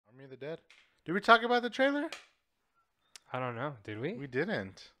the Dead. Did we talk about the trailer? I don't know. Did we? We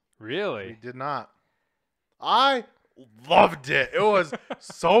didn't. Really? We did not. I loved it. It was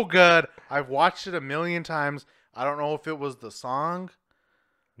so good. I've watched it a million times. I don't know if it was the song.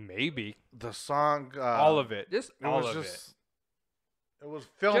 Maybe. The song. All of it. Just it all was of just, it was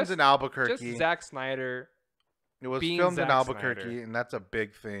filmed in Albuquerque. Just Zack Snyder. It was being filmed Zack in Albuquerque, Snyder. and that's a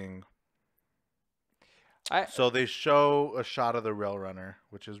big thing. I So they show a shot of the rail runner,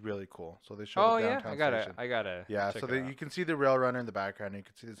 which is really cool. So they show Oh the yeah, downtown station. I gotta. Yeah, check so it out. you can see the rail runner in the background. And you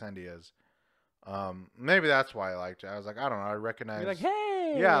can see the Sandias. Maybe that's why I liked it. I was like, I don't know. I recognize. You're like,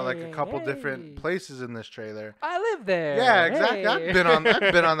 hey. Yeah, like a couple hey. different places in this trailer. I live there. Yeah, exactly. Hey. I've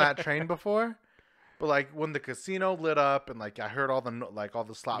been on that train before. But like when the casino lit up and like I heard all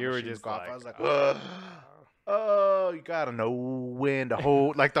the slot You were machines just go off, like, I was like, oh, you gotta know when to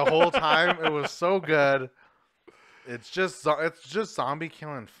hold. Like the whole time, it was so good. It's just zombie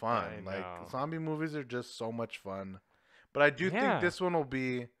killing fun. I Like know. zombie movies are just so much fun. But I do think this one will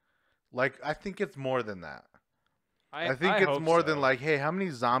be like I think it's more than that. I think it's hope more so. than like, hey, how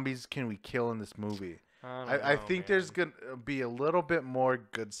many zombies can we kill in this movie? I think there's gonna be a little bit more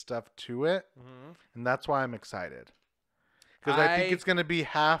good stuff to it, and that's why I'm excited. Because I think it's gonna be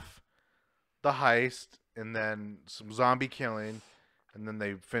half the heist, and then some zombie killing, and then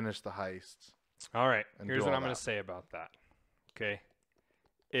they finish the heist. All right. And Here's do what all I'm going that. to say about that. Okay.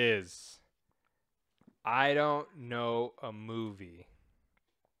 I don't know a movie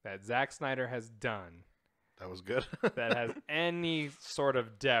that Zack Snyder has done That was good. that has any sort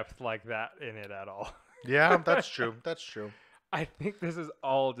of depth like that in it at all. Yeah, that's true. That's true. I think this is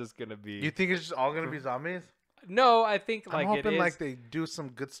all just going to be. You think it's just all gonna be zombies? No, I think like I'm hoping it is. like they do some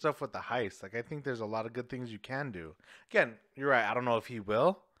good stuff with the heist. Like I think there's a lot of good things you can do. Again, you're right. I don't know if he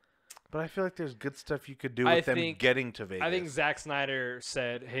will, but I feel like there's good stuff you could do with them getting to Vegas. I think Zack Snyder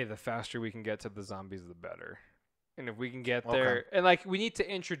said, "Hey, the faster we can get to the zombies, the better." And if we can get there, and like we need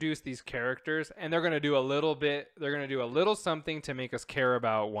to introduce these characters, and they're gonna do a little bit. They're gonna do a little something to make us care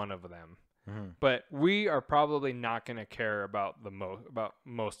about one of them. But we are probably not gonna care about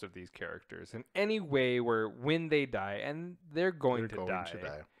most of these characters in any way. Where when they die, and they're going to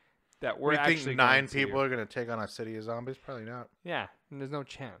die. That we're you think actually 9 people are gonna take on a city of zombies? Probably not. Yeah, and there's no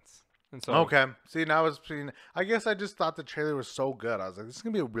chance. And so Okay. See, now I guess I just thought the trailer was so good. I was like, this is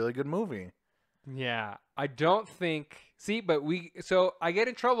gonna be a really good movie. Yeah, I don't think. So I get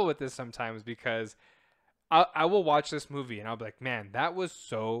in trouble with this sometimes because I will watch this movie and I'll be like, man, that was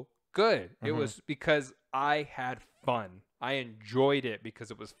so good. It was because I had fun. I enjoyed it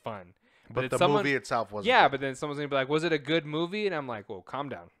because it was fun. But the movie itself wasn't. Yeah, good. but then someone's gonna be like, was it a good movie? And I'm like, well, calm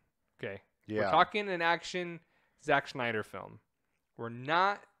down. Okay. Yeah. We're talking an action Zack Snyder film. We're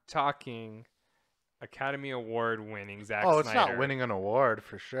not talking Academy Award winning Zack Snyder. Oh, it's not winning an award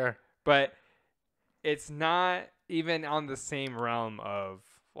for sure. But it's not even on the same realm of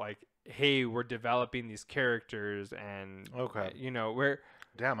like, hey, we're developing these characters and we're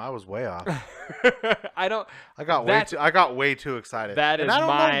Damn, I was way off. I got way too excited. That is and I don't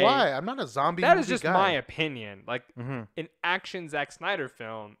know why. I'm not a zombie That movie is just guy. my opinion. Like an action Zack Snyder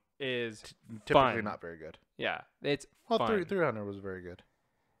film is typically fun. not very good. Yeah, it's Well, fun. 300 was very good.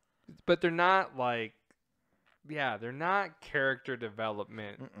 But they're not like they're not character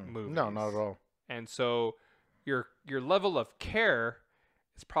development movies. No, not at all. And so your level of care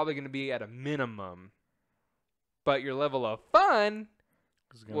is probably going to be at a minimum, but your level of fun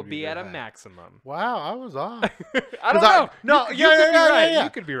will be at a maximum. Wow, I was off. I don't know. No, you could be right. You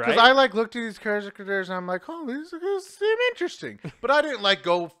could be right. Because I like looked at these characters and I'm like, oh, these seem interesting. But I didn't like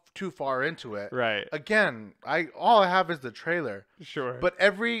go too far into it. Right. Again, all I have is the trailer. Sure. But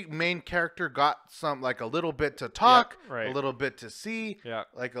every main character got a little bit to talk, right. a little bit to see. Yeah.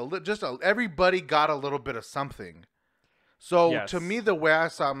 Like everybody got a little bit of something. So to me, the way I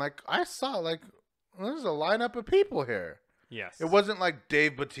saw, there's a lineup of people here. Yes. It wasn't like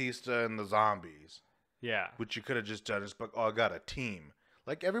Dave Bautista and the zombies. Yeah. Which you could have just done. It's like, oh, I got a team.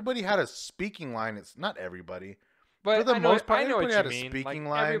 Like everybody had a speaking line. It's not everybody. But for the most part, I know everybody what had you a mean. speaking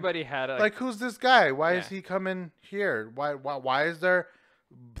like, line. Everybody had a like who's this guy? Why is he coming here? Why is there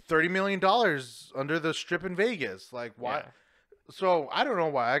 $30 million under the strip in Vegas? Like why? Yeah. So I don't know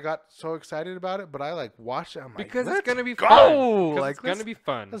why I got so excited about it, but I watched it. I'm like, because it's gonna be go! fun. Like it's gonna be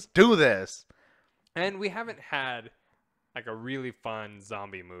fun. Let's do this. And we haven't had like a really fun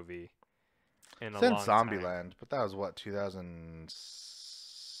zombie movie in a Since long time. Zombieland, but that was what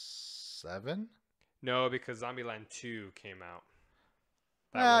 2007. No, because Zombieland 2 came out.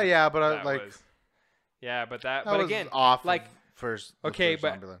 Yeah, but but again, off like first. Okay, first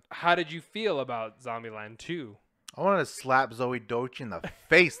but Zombieland. how did you feel about Zombieland 2? I want to slap Zoe Deutsch in the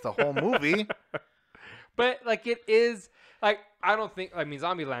face the whole movie. But like it is like I don't think I mean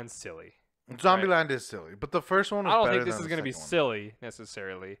Zombieland's silly. Zombieland is silly, but the first one was I don't better think this than is the going to be second one. silly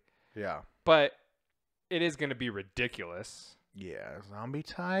necessarily. Yeah. But it is going to be ridiculous. Yeah, zombie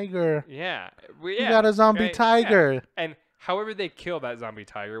tiger. Yeah. You got a zombie tiger. Yeah. And however they kill that zombie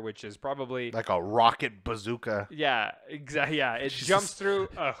tiger, which is probably like a rocket bazooka. Yeah, exactly. Yeah, it jumps through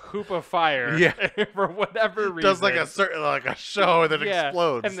a hoop of fire. Yeah. For whatever reason. Does like a certain like a show and then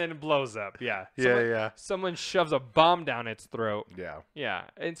explodes. And then blows up. Yeah. Yeah. Someone shoves a bomb down its throat. Yeah. Yeah.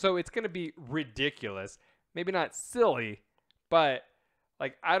 And so it's going to be ridiculous. Maybe not silly, but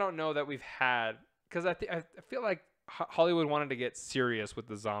like I don't know that we've had cuz I feel like Hollywood wanted to get serious with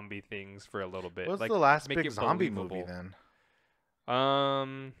the zombie things for a little bit. What's like, the last big zombie movie then?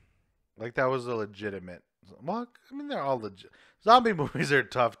 Like that was a legitimate. Well, I mean, they're all legit. Zombie movies are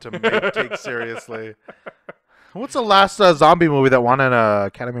tough to take seriously. What's the last zombie movie that won an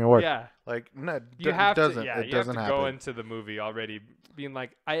Academy Award? Yeah, like no, you have it doesn't. To. Yeah, it you doesn't have to happen. go into the movie already being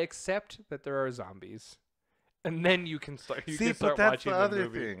like, I accept that there are zombies, and then you can start. You can start but that's watching the other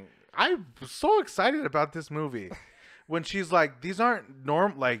movie. thing. I'm so excited about this movie. When she's like, these aren't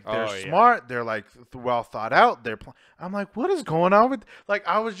like they're smart, they're like well thought out. I'm like, what is going on with? Like,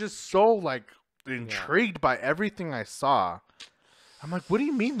 I was just so like intrigued by everything I saw. I'm like, what do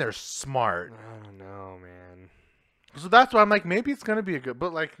you mean they're smart? I don't know, man. So that's why I'm like, maybe it's gonna be a good.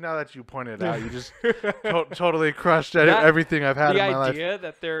 But like now that you pointed out, you just totally crushed everything I've had in my life. The idea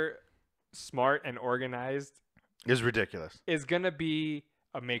that they're smart and organized is ridiculous. Is gonna be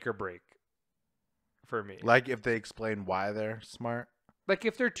a make or break. For me, like if they explain why they're smart, like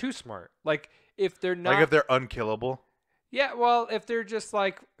if they're too smart, like if they're not, like if they're unkillable. Yeah, well, if they're just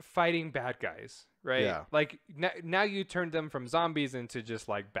like fighting bad guys, right? Yeah. Like now you turned them from zombies into just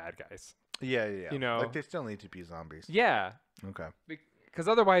like bad guys. Yeah. You know, like they still need to be zombies. Yeah. Okay. Because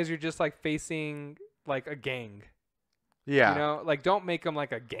otherwise, you're just like facing like a gang. Yeah. You know, like don't make them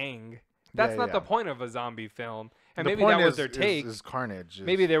like a gang. That's not the point of a zombie film. And maybe that was their take. Is carnage.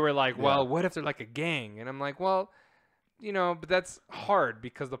 Maybe they were like, well, what if they're like a gang? And I'm like, well, you know, but that's hard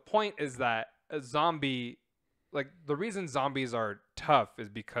because the point is that a zombie, like the reason zombies are tough is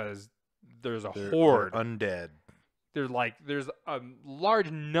because there's a horde. They're undead. There's a large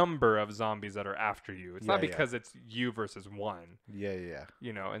number of zombies that are after you. It's not because it's you versus one. Yeah.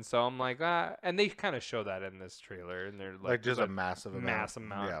 You know, and so I'm like, and they kind of show that in this trailer, and they're like just a massive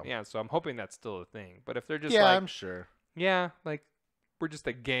amount. Yeah, so I'm hoping that's still a thing. But if they're just I'm sure. Yeah, like we're just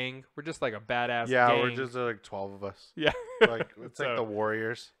a gang. We're just like a badass gang. Yeah, we're just like 12 of us. Yeah. Like it's like the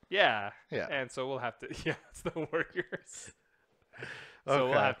Warriors. Yeah. Yeah. And so we'll have to it's the Warriors. So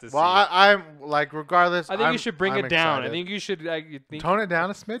okay. we'll have to see. Well, I'm like, regardless. I think you should bring it down. Excited. I think you should tone it down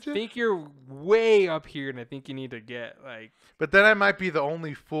a smidgen. I think you're way up here, and I think you need to get like. But then I might be the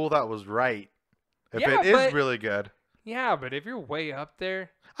only fool that was right. If it is really good. Yeah, but if you're way up there,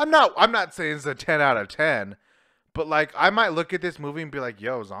 I'm not saying it's a 10 out of 10, but like I might look at this movie and be like,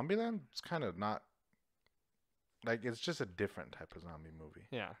 "Yo, Zombieland, it's kind of not like it's just a different type of zombie movie."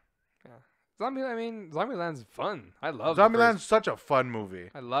 Yeah. Zombieland's fun. I love Zombieland's such a fun movie.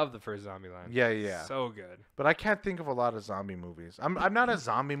 I love the first Zombieland. Yeah. So good. But I can't think of a lot of zombie movies. I'm not a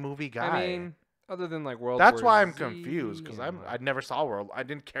zombie movie guy. I mean, other than like World That's War why I'm Z, confused because I never saw World. I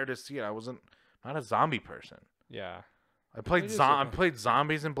didn't care to see it. Not a zombie person. Yeah. I played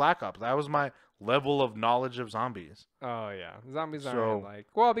zombies in Black Ops. That was my level of knowledge of zombies. Oh yeah, zombies aren't like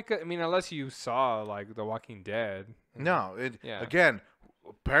because unless you saw like The Walking Dead. No, again.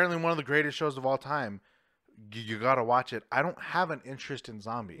 Apparently one of the greatest shows of all time. You gotta watch it. I don't have an interest in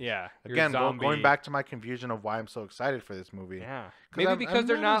zombies. Yeah. Again, going back to my confusion of why I'm so excited for this movie. Yeah. Maybe because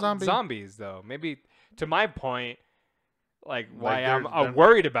they're not zombies though. Maybe to my point, like why I'm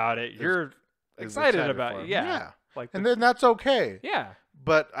worried about it. You're excited about it. Yeah. And then that's okay. Yeah.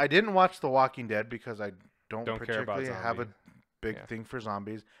 But I didn't watch The Walking Dead because I don't care particularly about have a big thing for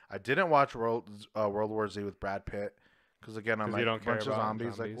zombies. I didn't watch World War Z with Brad Pitt. Because again, I'm like a bunch of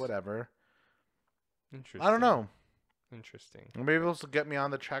zombies, like whatever. Interesting. I don't know. Interesting. Maybe it'll get me on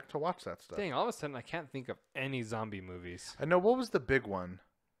the track to watch that stuff. Dang, all of a sudden I can't think of any zombie movies. I know, what was the big one?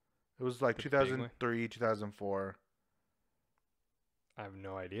 It was like 2003, 2004. I have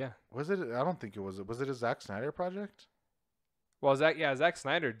no idea. Was it? I don't think it was. Was it a Zack Snyder project? Well, Zack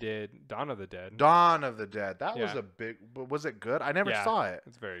Snyder did Dawn of the Dead. Dawn of the Dead. That was a big. But was it good? I never saw it.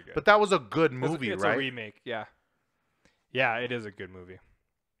 It's very good. But that was a good movie, it's right? It's a remake. Yeah. Yeah, it is a good movie.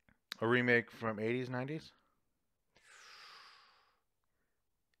 A remake from 80s, 90s?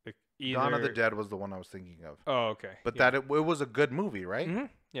 Dawn of the Dead was the one I was thinking of. Oh, okay. But it was a good movie, right? Mm-hmm.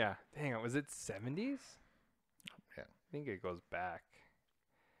 Yeah. Dang it. Was it 70s? think it goes back.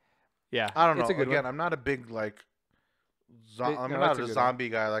 Yeah, I don't know. It's a good Again, one. I'm not a big like. I'm not a zombie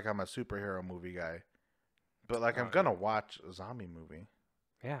guy like I'm a superhero movie guy, but like I'm gonna watch a zombie movie.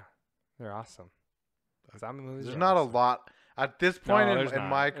 Yeah, they're awesome. Zombie movies. There's not awesome. a lot at this point in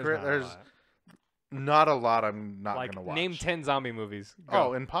my career. There's Not a lot I'm not like gonna watch. name 10 zombie movies. Go.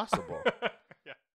 Oh, impossible.